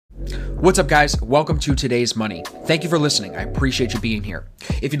What's up, guys? Welcome to Today's Money. Thank you for listening. I appreciate you being here.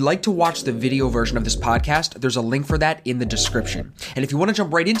 If you'd like to watch the video version of this podcast, there's a link for that in the description. And if you want to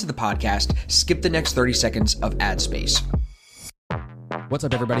jump right into the podcast, skip the next 30 seconds of ad space. What's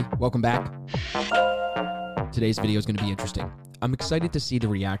up, everybody? Welcome back. Today's video is going to be interesting. I'm excited to see the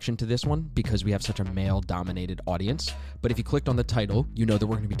reaction to this one because we have such a male-dominated audience. But if you clicked on the title, you know that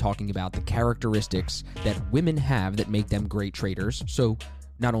we're going to be talking about the characteristics that women have that make them great traders. So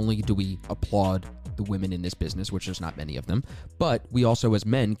not only do we applaud the women in this business, which there's not many of them, but we also as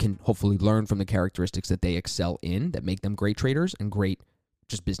men can hopefully learn from the characteristics that they excel in that make them great traders and great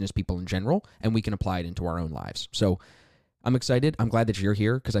just business people in general, and we can apply it into our own lives. So I'm excited. I'm glad that you're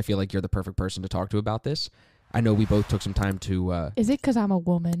here because I feel like you're the perfect person to talk to about this. I know we both took some time to... Is it because I'm a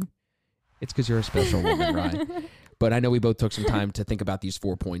woman? It's because you're a special woman, right? But I know we both took some time to think about these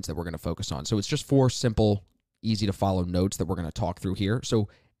 4 points that we're going to focus on. So it's just 4 simple, easy to follow notes that we're going to talk through here. So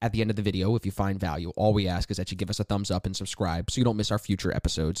at the end of the video, if you find value, all we ask is that you give us a thumbs up and subscribe so you don't miss our future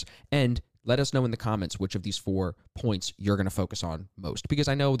episodes. And let us know in the comments which of these 4 points you're going to focus on most. Because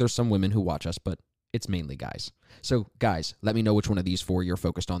I know there's some women who watch us, but it's mainly guys. So guys, let me know which one of these 4 you're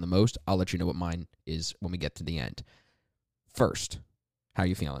focused on the most. I'll let you know what mine is when we get to the end. First, how are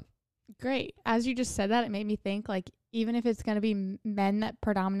you feeling? Great. As you just said that, it made me think, like, even if it's going to be men that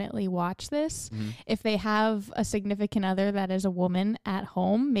predominantly watch this, if they have a significant other that is a woman at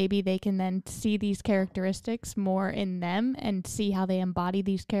home, maybe they can then see these characteristics more in them and see how they embody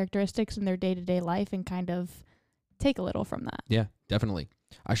these characteristics in their day-to-day life and kind of take a little from that. Yeah, definitely.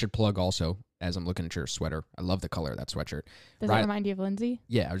 I should plug also, as I'm looking at your sweater, I love the color of that sweatshirt. Does that remind you of Lindsay?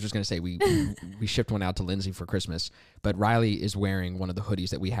 Yeah, I was just going to say we shipped one out to Lindsay for Christmas, but Riley is wearing one of the hoodies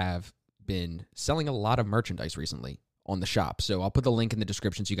that we have been selling a lot of merchandise recently on the shop. So I'll put the link in the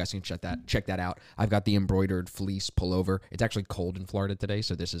description so you guys can check that out. I've got the embroidered fleece pullover. It's actually cold in Florida today,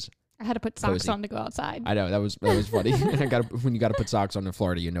 so this is I had to put socks cozy on to go outside. I know, that was funny. When you got to put socks on in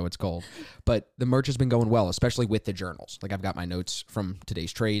Florida, you know it's cold. But the merch has been going well, especially with the journals. Like, I've got my notes from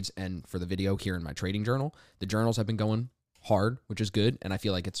today's trades and for the video here in my trading journal. The journals have been going hard, which is good, and I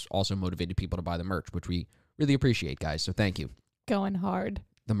feel like it's also motivated people to buy the merch, which we really appreciate, guys. So thank you. Going hard.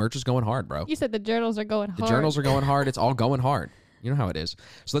 The merch is going hard, bro. You said the journals are going hard. The journals are going hard. It's all going hard. You know how it is.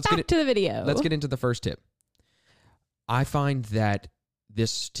 So let's Back to the video. Let's get into the first tip. I find that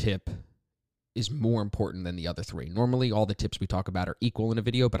this tip is more important than the other 3. Normally, all the tips we talk about are equal in a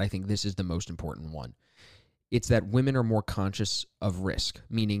video, but I think this is the most important one. It's that women are more conscious of risk,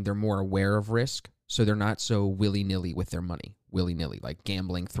 meaning they're more aware of risk, so they're not so willy-nilly with their money. Willy-nilly, like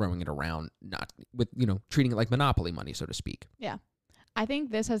gambling, throwing it around, not with, treating it like monopoly money, so to speak. Yeah. I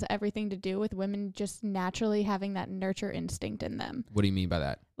think this has everything to do with women just naturally having that nurture instinct in them. What do you mean by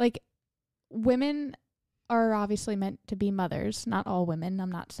that? Like, women are obviously meant to be mothers. Not all women.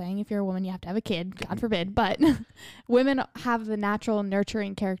 I'm not saying if you're a woman you have to have a kid, God forbid, but women have the natural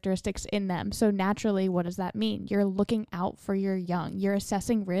nurturing characteristics in them. So naturally, what does that mean? You're looking out for your young. You're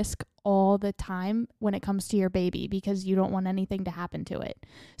assessing risk all the time when it comes to your baby because you don't want anything to happen to it.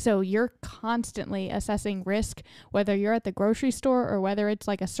 So you're constantly assessing risk, whether you're at the grocery store or whether it's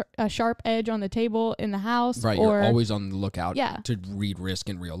like a sharp edge on the table in the house. Right, or, you're always on the lookout Yeah. to read risk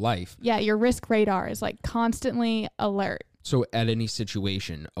in real life. Yeah, your risk radar is like constantly alert. So at any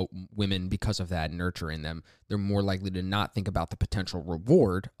situation, women, because of that nurture in them, they're more likely to not think about the potential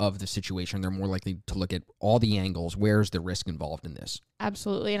reward of the situation. They're more likely to look at all the angles. Where's the risk involved in this?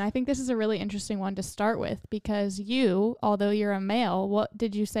 Absolutely. And I think this is a really interesting one to start with because you, although you're a male, what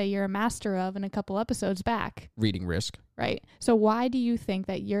did you say you're a master of in a couple episodes back? Reading risk. Right. So why do you think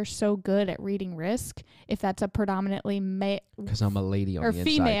that you're so good at reading risk if that's a predominantly male? Because I'm a lady on or the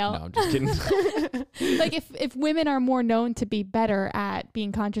female. inside. No, I'm just kidding. Like if women are more known to be better at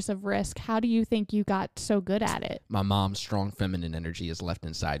being conscious of risk, how do you think you got so good at it? My mom's strong feminine energy is left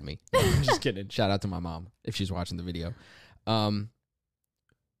inside me. I'm just kidding. Shout out to my mom if she's watching the video.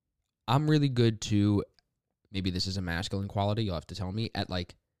 I'm really good to, maybe this is a masculine quality, you'll have to tell me, at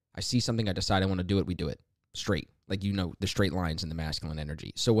like, I see something, I decide I want to do it, we do it. Straight. Like, the straight lines in the masculine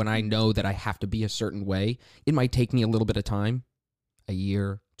energy. So when I know that I have to be a certain way, it might take me a little bit of time, a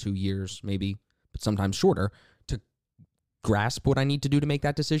year, 2 years maybe, but sometimes shorter, to grasp what I need to do to make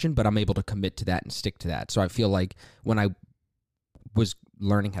that decision, but I'm able to commit to that and stick to that. So I feel like when I was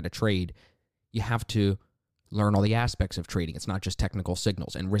learning how to trade, you have to learn all the aspects of trading. It's not just technical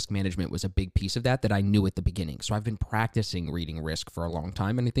signals, and risk management was a big piece of that I knew at the beginning. So I've been practicing reading risk for a long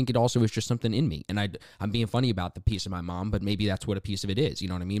time, and I think it also is just something in me. And I'm being funny about the piece of my mom, but maybe that's what a piece of it is. You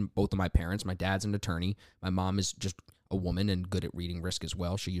know what I mean? Both of my parents, my dad's an attorney. My mom is just a woman and good at reading risk as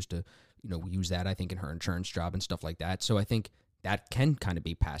well. She used to, use that, I think, in her insurance job and stuff like that. So I think that can kind of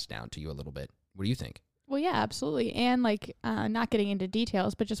be passed down to you a little bit. What do you think? Well, yeah, absolutely. And like, not getting into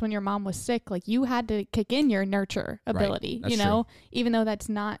details, but just when your mom was sick, like you had to kick in your nurture ability, That's you know, even though that's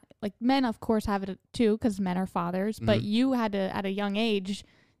not like men, of course, have it too, because men are fathers, but you had to, at a young age,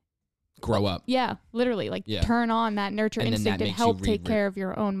 Grow up. yeah, literally, like turn on that nurture And then instinct that and makes you help read take care of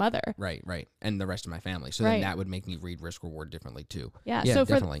your own mother. Right. And the rest of my family. So Right. then that would make me read risk reward differently too. Yeah. Yeah, So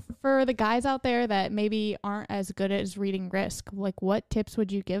definitely. for the guys out there that maybe aren't as good as reading risk, like what tips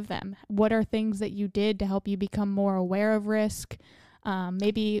would you give them? What are things that you did to help you become more aware of risk?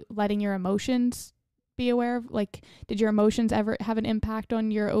 Maybe letting your emotions be aware of, like, did your emotions ever have an impact on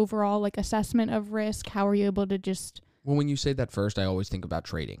your overall like assessment of risk? How are you able to just... Well, when you say that first, I always think about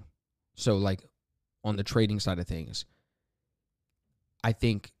trading. So like on the trading side of things, I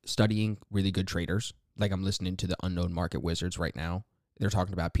think studying really good traders, like I'm listening to the Unknown Market Wizards right now. They're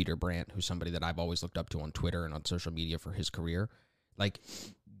talking about Peter Brandt, who's somebody that I've always looked up to on Twitter and on social media for his career. Like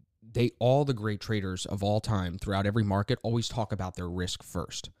all the great traders of all time throughout every market always talk about their risk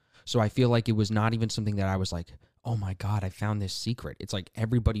first. So I feel like it was not even something that I was like, oh my God, I found this secret. It's like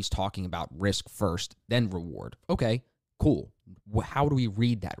everybody's talking about risk first, then reward. Okay, cool. How do we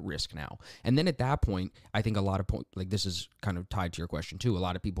read that risk now? And then at that point, I think a lot of like this is kind of tied to your question too. A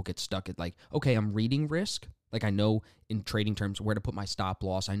lot of people get stuck at like, okay, I'm reading risk. Like I know in trading terms where to put my stop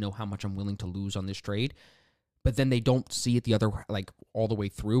loss. I know how much I'm willing to lose on this trade. But then they don't see it the other, like all the way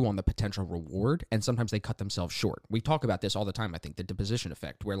through on the potential reward. And sometimes they cut themselves short. We talk about this all the time, I think, the deposition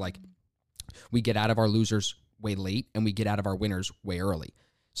effect, where like we get out of our losers way late and we get out of our winners way early.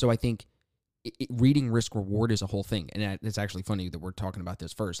 So I think reading risk reward is a whole thing. And it's actually funny that we're talking about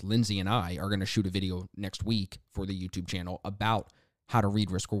this first. Lindsay and I are going to shoot a video next week for the YouTube channel about how to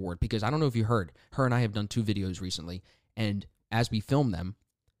read risk reward. Because I don't know if you heard, her and I have done 2 videos recently. And as we film them,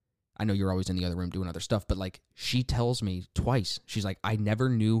 I know you're always in the other room doing other stuff, but like she tells me twice, she's like, I never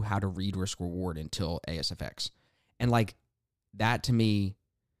knew how to read risk reward until ASFX. And like that to me,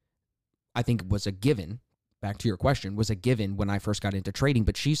 I think was a given. Back to your question, was a given when I first got into trading,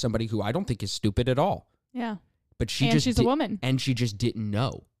 but she's somebody who I don't think is stupid at all. Yeah. But she's a woman. And she just didn't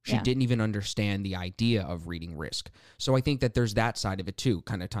know. She didn't even understand the idea of reading risk. So I think that there's that side of it too,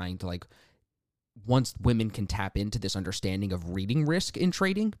 kind of tying to like, once women can tap into this understanding of reading risk in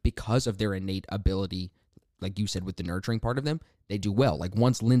trading because of their innate ability, like you said, with the nurturing part of them, they do well. Like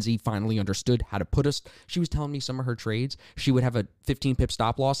once Lindsay finally understood how to put us, she was telling me some of her trades, she would have a 15 pip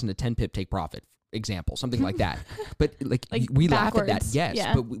stop loss and a 10 pip take profit example, something like that. But like we laugh at that,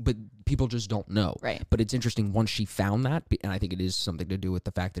 yes, but people just don't know. Right. But it's interesting once she found that, and I think it is something to do with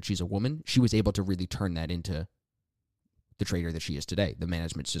the fact that she's a woman, she was able to really turn that into the trader that she is today, the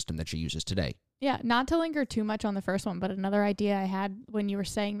management system that she uses today. Yeah, not to linger too much on the first one, but another idea I had when you were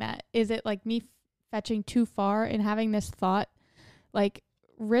saying that, is it like me fetching too far and having this thought, like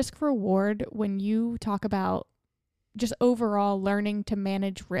risk reward, when you talk about just overall learning to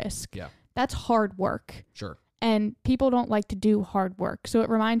manage risk, that's hard work. Sure. And people don't like to do hard work. So it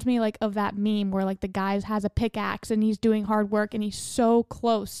reminds me like of that meme where like the guy has a pickaxe and he's doing hard work and he's so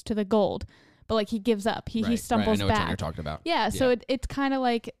close to the gold, but like he gives up. He stumbles I know back. What you're talking about. Yeah. So it's kind of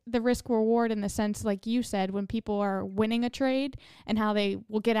like the risk reward in the sense, like you said, when people are winning a trade and how they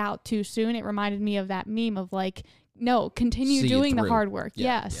will get out too soon. It reminded me of that meme of like, no, continue doing the hard work.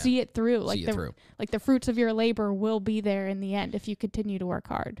 Yeah. See it through. Like the fruits of your labor will be there in the end if you continue to work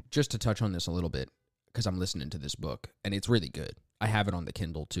hard. Just to touch on this a little bit, because I'm listening to this book and it's really good. I have it on the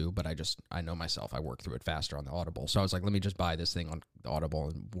Kindle too, but I know myself, I work through it faster on the Audible. So I was like, let me just buy this thing on the Audible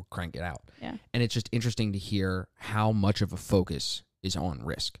and we'll crank it out. Yeah. And it's just interesting to hear how much of a focus is on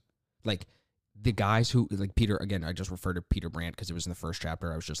risk. Like the guys who, like Peter, again, I just referred to Peter Brandt because it was in the first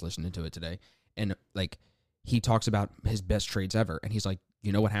chapter. I was just listening to it today. And like he talks about his best trades ever. And he's like,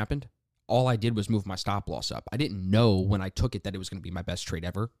 you know what happened? All I did was move my stop loss up. I didn't know when I took it that it was going to be my best trade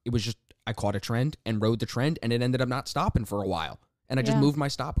ever. It was just, I caught a trend and rode the trend and it ended up not stopping for a while. And I just moved my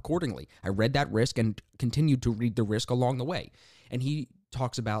stop accordingly. I read that risk and continued to read the risk along the way. And he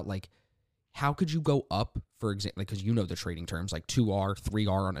talks about like, how could you go up, for example, like, because you know the trading terms, like 2R,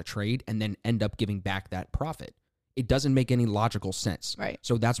 3R on a trade, and then end up giving back that profit? It doesn't make any logical sense. Right.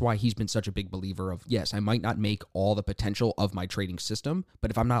 So that's why he's been such a big believer of, yes, I might not make all the potential of my trading system,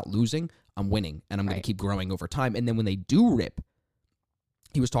 but if I'm not losing, I'm winning, and I'm going to keep growing over time. And then when they do rip,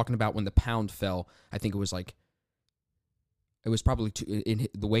 he was talking about when the pound fell, I think it was like, it was probably, in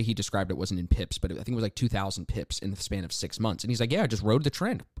the way he described it wasn't in pips, but I think it was like 2,000 pips in the span of 6 months. And he's like, yeah, I just rode the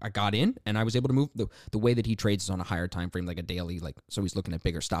trend. I got in and I was able to move. The way that he trades is on a higher time frame, like a daily, like, so he's looking at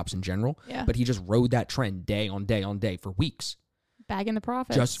bigger stops in general. Yeah. But he just rode that trend day on day on day for weeks. bagging the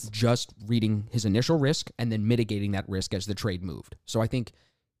profits. Just reading his initial risk and then mitigating that risk as the trade moved. So I think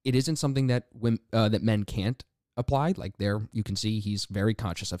it isn't something that that men can't apply. Like there, you can see he's very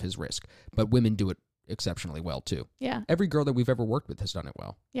conscious of his risk, but women do it exceptionally well too. Yeah. Every girl that we've ever worked with has done it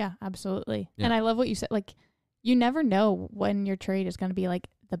well. Yeah, absolutely. Yeah. And I love what you said. Like, you never know when your trade is going to be like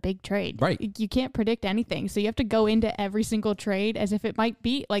the big trade. Right. You can't predict anything. So you have to go into every single trade as if it might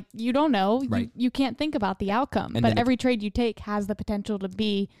be like, you don't know. Right. You can't think about the outcome. And but then every trade you take has the potential to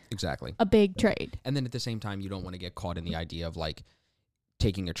be Exactly. a big trade. And then at the same time, you don't want to get caught in the idea of like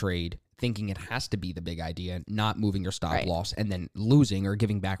taking a trade, thinking it has to be the big idea, not moving your stop Right. loss, and then losing or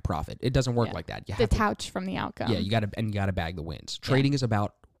giving back profit. It doesn't work Yeah. like that. You have to, Detach from the outcome. yeah, you got to bag the wins. Trading is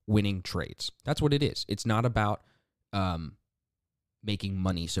about winning trades. That's what it is. It's not about making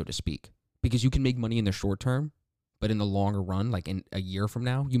money, so to speak, because you can make money in the short term, but in the longer run, like in a year from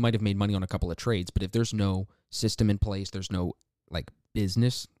now, you might have made money on a couple of trades. But if there's no system in place, there's no like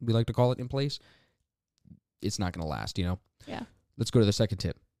business, we like to call it, in place, it's not going to last, you know? Yeah. Let's go to the second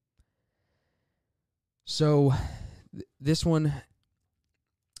tip. So this one,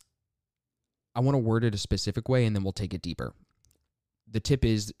 I want to word it a specific way and then we'll take it deeper. The tip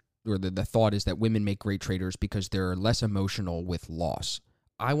is, or the thought is that women make great traders because they're less emotional with loss.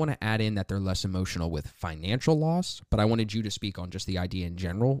 I want to add in that they're less emotional with financial loss, but I wanted you to speak on just the idea in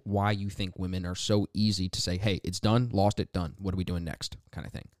general, why you think women are so easy to say, hey, it's done, lost it, done. What are we doing next? Kind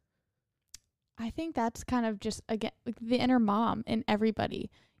of thing. I think that's kind of just, again, like the inner mom in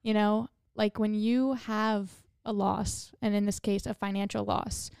everybody, you know, like when you have a loss, and in this case, a financial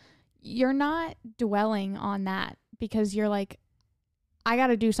loss, you're not dwelling on that because you're like, I got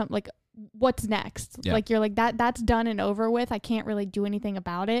to do something, like, what's next? Yeah. Like, you're like, that's done and over with. I can't really do anything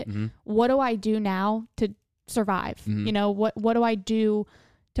about it. Mm-hmm. What do I do now to survive? Mhm. You know, what do I do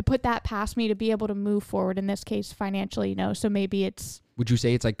to put that past me to be able to move forward, in this case, financially, you know? So maybe it's... Would you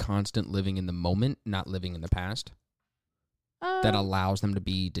say it's like constant living in the moment, not living in the past, that allows them to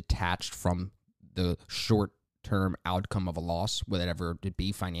be detached from the short-term outcome of a loss, whatever it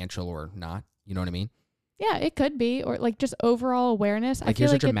be, financial or not? You know what I mean? Yeah, it could be. Or like just overall awareness. I Like feel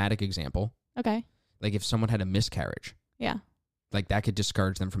here's like a dramatic example. okay. Like if someone had a miscarriage, Yeah, like that could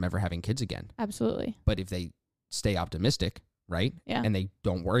discourage them from ever having kids again. absolutely. But if they stay optimistic, right? Yeah. And they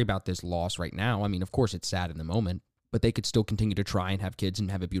don't worry about this loss right now. I mean, of course it's sad in the moment, but they could still continue to try and have kids and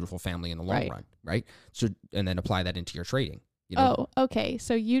have a beautiful family in the long Right. run, right? So, and then apply that into your trading. You know? Oh, okay.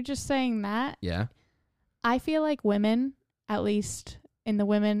 So you just saying that, Yeah. I feel like women, at least in the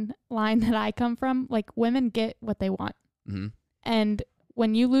women line that I come from, like women get what they want. Mm-hmm. And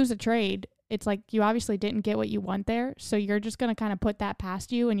when you lose a trade, it's like you obviously didn't get what you want there. So you're just going to kind of put that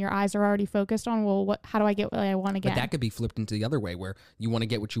past you and your eyes are already focused on, well, how do I get what I want again? But that could be flipped into the other way where you want to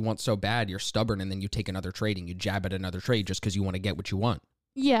get what you want so bad, you're stubborn, and then you take another trade and you jab at another trade just because you want to get what you want.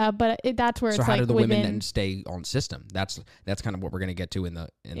 Yeah, but that's where So it's how like do the within, women then stay on system? That's kind of what we're going to get to in the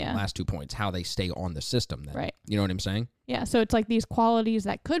Yeah. last 2 points, how they stay on the system then. Right. You know what I'm saying? Yeah, so it's like these qualities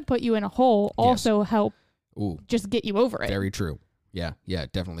that could put you in a hole also help Ooh, just get you over it. very true. Yeah,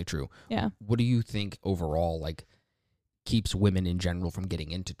 definitely true. Yeah. What do you think overall like keeps women in general from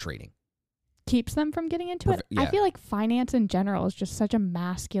getting into trading? Keeps them from getting into it. Yeah. I feel like finance in general is just such a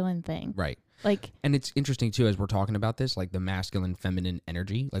masculine thing. Right. Like, And it's interesting too as we're talking about this, like the masculine feminine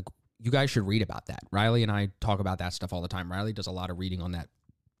energy. Like you guys should read about that. Riley and I talk about that stuff all the time. Riley does a lot of reading on that.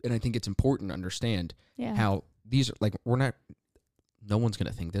 And I think it's important to understand yeah. how these are like, no one's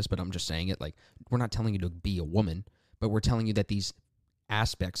going to think this, but I'm just saying it. Like, we're not telling you to be a woman, but we're telling you that these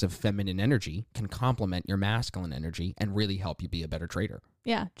aspects of feminine energy can complement your masculine energy and really help you be a better trader.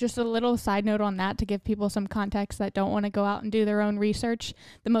 Yeah, just a little side note on that to give people some context that don't want to go out and do their own research.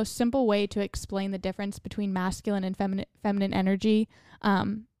 The most simple way to explain the difference between masculine and feminine energy,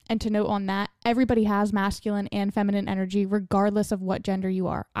 and to note on that, everybody has masculine and feminine energy regardless of what gender you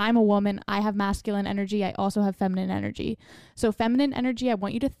are. I'm a woman. I have masculine energy. I also have feminine energy. So feminine energy, I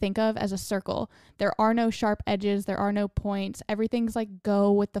want you to think of as a circle. There are no sharp edges. There are no points. Everything's like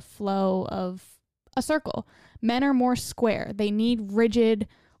go with the flow of a circle. Men are more square. They need rigid,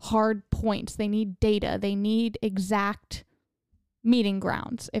 hard points. They need data. They need exact meeting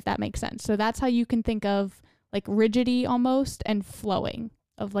grounds, if that makes sense. So that's how you can think of like rigidity almost and flowing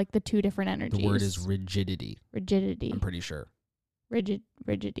of like the two different energies. The word is rigidity. Rigidity. I'm pretty sure. Rigidity.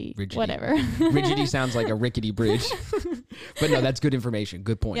 Rigidity. Whatever. Rigidity sounds like a rickety bridge. But no, that's good information.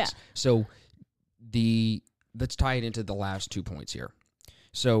 Good points. Yeah. So let's tie it into the last 2 points here.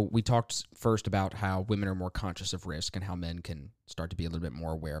 So we talked first about how women are more conscious of risk and how men can start to be a little bit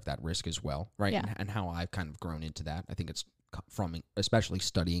more aware of that risk as well, right? Yeah. And how I've kind of grown into that. I think it's from especially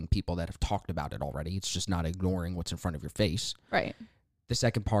studying people that have talked about it already. It's just not ignoring what's in front of your face. Right. The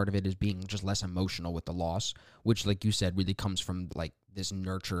second part of it is being just less emotional with the loss, which, like you said, really comes from like this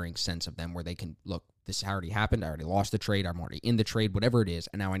nurturing sense of them where they can look, this already happened. I already lost the trade. I'm already in the trade, whatever it is.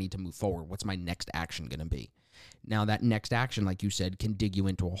 And now I need to move forward. What's my next action going to be? Now, that next action, like you said, can dig you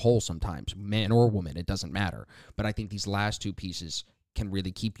into a hole sometimes, man or woman. It doesn't matter. But I think these last two pieces can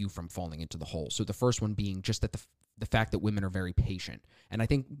really keep you from falling into the hole. So the first one being just that the fact that women are very patient. And I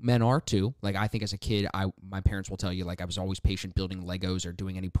think men are too. Like, I think as a kid, my parents will tell you, like, I was always patient building Legos or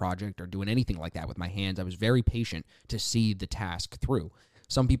doing any project or doing anything like that with my hands. I was very patient to see the task through.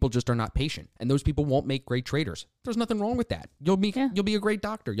 Some people just are not patient, and those people won't make great traders. There's nothing wrong with that. You'll be a great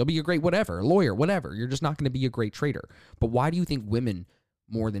doctor. You'll be a great whatever, a lawyer, whatever. You're just not going to be a great trader. But why do you think women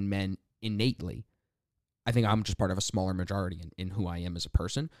more than men innately? I think I'm just part of a smaller majority in who I am as a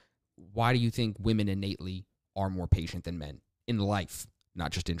person. Why do you think women innately are more patient than men in life,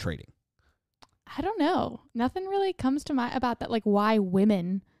 not just in trading? I don't know. Nothing really comes to mind about that, like why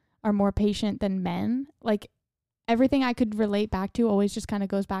women are more patient than men. Like, everything I could relate back to always just kind of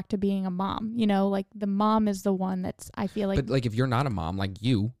goes back to being a mom. You know, like the mom is the one that's, I feel like. But like if you're not a mom, like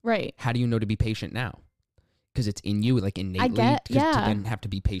you, right? How do you know to be patient now? Because it's in you, like innately. To then have to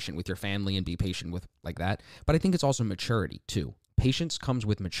be patient with your family and be patient with like that. But I think it's also maturity too. Patience comes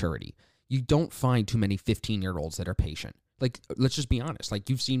with maturity. You don't find too many 15-year-olds that are patient. Like, let's just be honest. Like,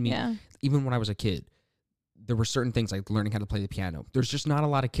 you've seen me, even when I was a kid, there were certain things like learning how to play the piano. There's just not a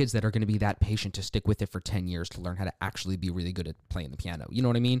lot of kids that are going to be that patient to stick with it for 10 years to learn how to actually be really good at playing the piano. You know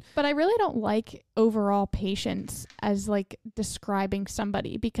what I mean? But I really don't like overall patience as like describing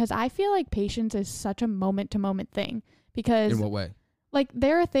somebody, because I feel like patience is such a moment-to-moment thing. Because in what way? Like,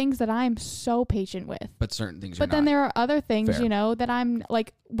 there are things that I'm so patient with. But certain things But then there are other things, Fair. you know, that I'm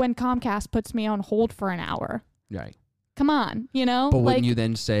like, when Comcast puts me on hold for an hour. Right. Come on, you know? But wouldn't you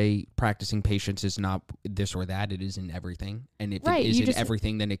then say practicing patience is not this or that? It is in everything. And if it is in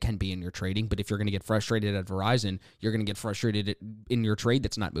everything, then it can be in your trading. But if you're going to get frustrated at Verizon, you're going to get frustrated in your trade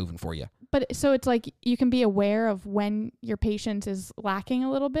that's not moving for you. But so it's like you can be aware of when your patience is lacking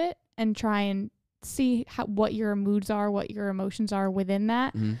a little bit and try and see what your moods are, what your emotions are within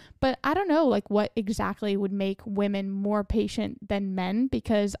that. Mm-hmm. But I don't know, like, what exactly would make women more patient than men,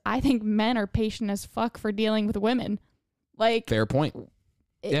 because I think men are patient as fuck for dealing with women. Like, fair point.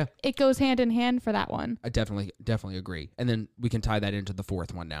 It goes hand in hand for that one. I definitely agree. And then we can tie that into the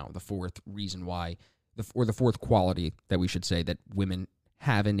fourth one now. The fourth reason why, or the fourth quality that we should say that women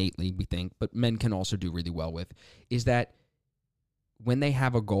have innately, we think, but men can also do really well with, is that when they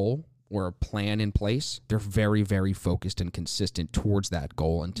have a goal or a plan in place, they're very, very focused and consistent towards that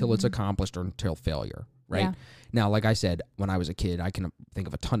goal until it's accomplished or until failure, right? Yeah. Now, like I said, when I was a kid, I can think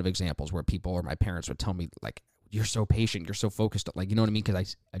of a ton of examples where people or my parents would tell me, like, you're so patient, you're so focused, like, you know what I mean?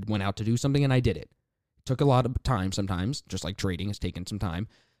 Because I went out to do something and I did it. It took a lot of time sometimes, just like trading has taken some time,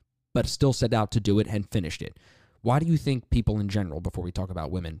 but still set out to do it and finished it. Why do you think people in general, before we talk about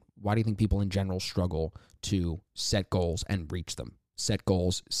women, why do you think people in general struggle to set goals and reach them? Set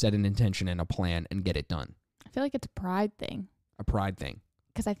goals, set an intention and a plan, and get it done. I feel like it's a pride thing. A pride thing.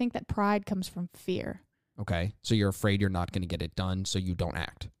 Because I think that pride comes from fear. Okay. So you're afraid you're not going to get it done, so you don't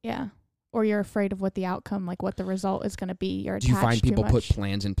act. Yeah. Or you're afraid of what the outcome, like what the result is going to be. You're attached Do you find people too much. put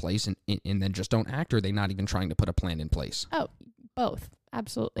plans in place and then just don't act, or are they not even trying to put a plan in place? Oh, both.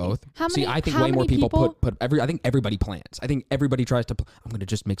 Absolutely. Both? How many, I think way more people put I think everybody plans. I think everybody tries to, I'm going to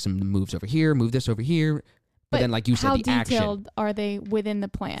just make some moves over here, move this over here. But then, like you said, the action. How detailed are they within the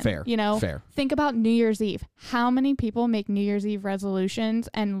plan? Fair. You know? Fair. Think about New Year's Eve. How many people make New Year's Eve resolutions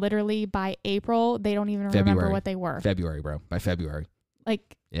and literally by April, they don't even remember what they were? February, bro. By February.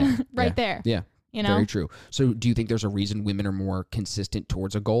 Like, yeah. right there. Yeah. You know? Very true. So do you think there's a reason women are more consistent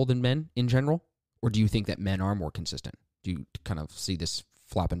towards a goal than men in general? Or do you think that men are more consistent? Do you kind of see this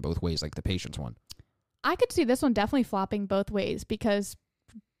flopping both ways like the patience one? I could see this one definitely flopping both ways because,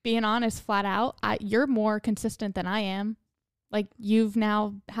 being honest, flat out, you're more consistent than I am. Like, you've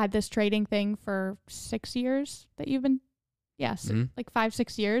now had this trading thing for 6 years that you've been, like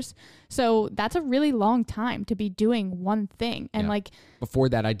 5-6 years. So that's a really long time to be doing one thing. And like, before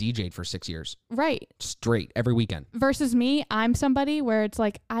that, I DJ'd for 6 years. Right. Straight every weekend. Versus me, I'm somebody where it's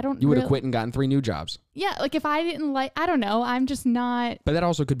like, You would have quit and gotten 3 new jobs. Yeah. Like, if I didn't I don't know. I'm just not. But that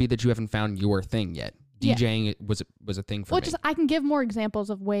also could be that you haven't found your thing yet. DJing was a thing for me. Just I can give more examples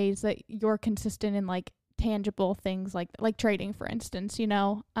of ways that you're consistent in like tangible things like trading, for instance, you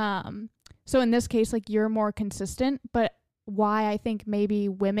know? So in this case, like, you're more consistent, but why I think maybe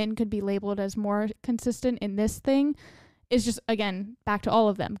women could be labeled as more consistent in this thing is just, again, back to all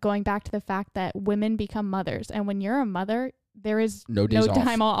of them, going back to the fact that women become mothers. And when you're a mother, there is no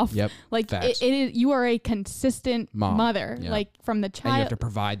time off. Yep. Like it is, you are a consistent mother, yeah. like from the child. And you have to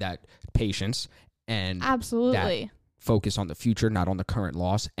provide that patience and absolutely that focus on the future, not on the current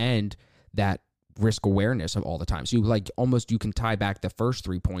loss, and that risk awareness of all the time. So you can tie back the first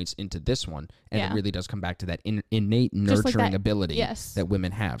 3 points into this one, and it really does come back to that innate nurturing ability that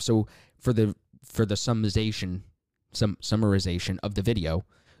women have. So for the summarization of the video,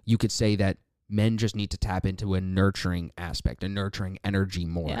 you could say that men just need to tap into a nurturing aspect, a nurturing energy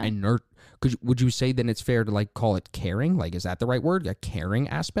more. Yeah. And would you say then it's fair to like call it caring? Like, is that the right word? A caring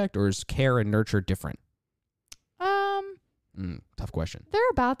aspect, or is care and nurture different? Tough question. They're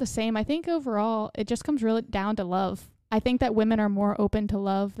about the same. I think overall it just comes really down to love. I think that women are more open to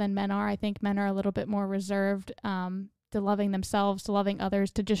love than men are. I think men are a little bit more reserved to loving themselves, to loving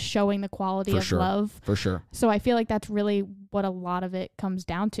others, to just showing the quality of love. For sure. So I feel like that's really what a lot of it comes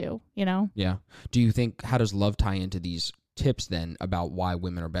down to, you know? Yeah. Do you think, how does love tie into these tips then about why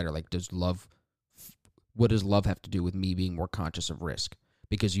women are better? Like, what does love have to do with me being more conscious of risk?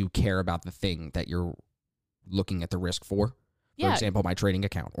 Because you care about the thing that you're looking at the risk for. For example, my trading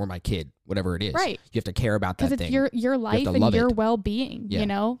account or my kid, whatever it is. Right. You have to care about that thing. Because it's your life and your well-being, you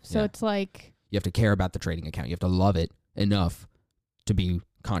know? So it's like... You have to care about the trading account. You have to love it enough to be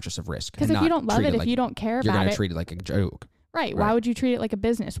conscious of risk. Because if you don't love it, if you don't care about it... You're going to treat it like a joke. Right. Why would you treat it like a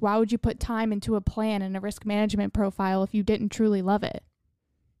business? Why would you put time into a plan and a risk management profile if you didn't truly love it?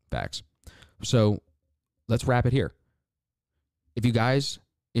 Facts. So let's wrap it here. If you guys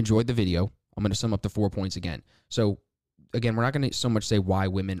enjoyed the video, I'm going to sum up the 4 points again. So again, we're not going to so much say why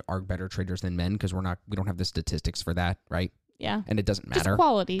women are better traders than men, because we don't have the statistics for that, right? Yeah. And it doesn't matter.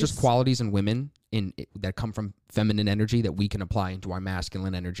 Just qualities in women that come from feminine energy that we can apply into our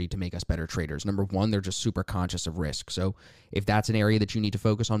masculine energy to make us better traders. Number one, they're just super conscious of risk. So if that's an area that you need to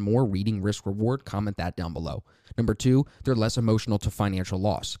focus on more, reading risk reward, comment that down below. Number two, they're less emotional to financial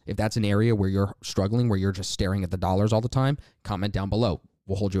loss. If that's an area where you're struggling, where you're just staring at the dollars all the time, comment down below.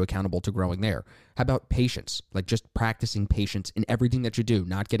 We'll hold you accountable to growing there. How about patience? Like just practicing patience in everything that you do,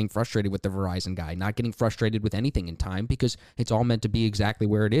 not getting frustrated with the Verizon guy, not getting frustrated with anything in time, because it's all meant to be exactly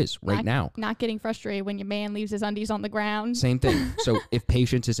where it is now. Not getting frustrated when your man leaves his undies on the ground. Same thing. So if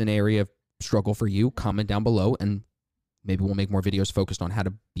patience is an area of struggle for you, comment down below and maybe we'll make more videos focused on how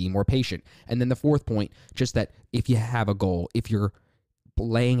to be more patient. And then the fourth point, just that if you have a goal, if you're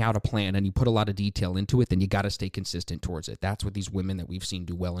laying out a plan and you put a lot of detail into it, then you got to stay consistent towards it. That's what these women that we've seen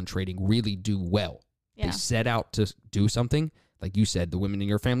do well in trading really do well. Yeah. They set out to do something. Like you said, the women in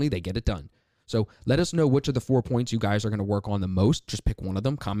your family, they get it done. So let us know which of the 4 points you guys are going to work on the most. Just pick one of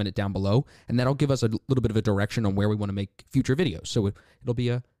them, comment it down below, and that'll give us a little bit of a direction on where we want to make future videos. So it'll be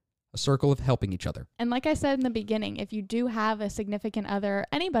a circle of helping each other. And like I said in the beginning, if you do have a significant other,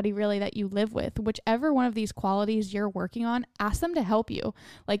 anybody really that you live with, whichever one of these qualities you're working on, ask them to help you.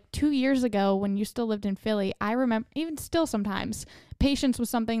 Like 2 years ago when you still lived in Philly, I remember, even still sometimes, patience was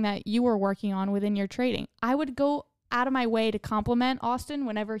something that you were working on within your trading. I would go out of my way to compliment Austin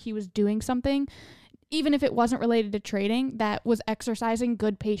whenever he was doing something, even if it wasn't related to trading, that was exercising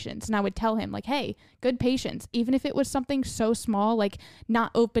good patience. And I would tell him like, hey, good patience. Even if it was something so small, like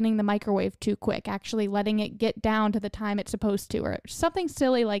not opening the microwave too quick, actually letting it get down to the time it's supposed to, or something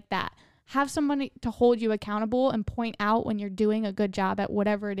silly like that. Have somebody to hold you accountable and point out when you're doing a good job at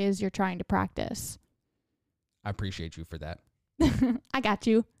whatever it is you're trying to practice. I appreciate you for that. I got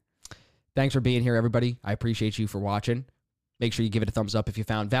you. Thanks for being here, everybody. I appreciate you for watching. Make sure you give it a thumbs up if you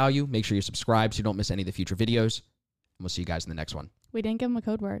found value. Make sure you subscribe so you don't miss any of the future videos. And we'll see you guys in the next one. We didn't give him a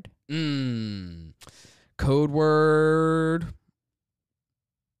code word. Code word.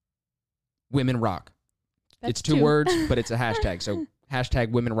 Women rock. It's two words, but it's a hashtag. So hashtag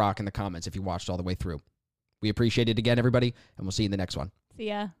women rock in the comments if you watched all the way through. We appreciate it again, everybody, and we'll see you in the next one. See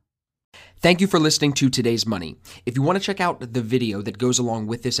ya. Thank you for listening to Today's Money. If you want to check out the video that goes along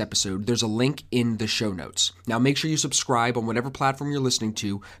with this episode, there's a link in the show notes. Now make sure you subscribe on whatever platform you're listening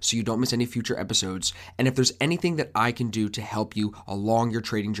to so you don't miss any future episodes. And if there's anything that I can do to help you along your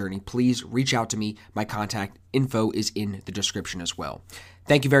trading journey, please reach out to me. My contact info is in the description as well.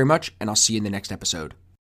 Thank you very much, and I'll see you in the next episode.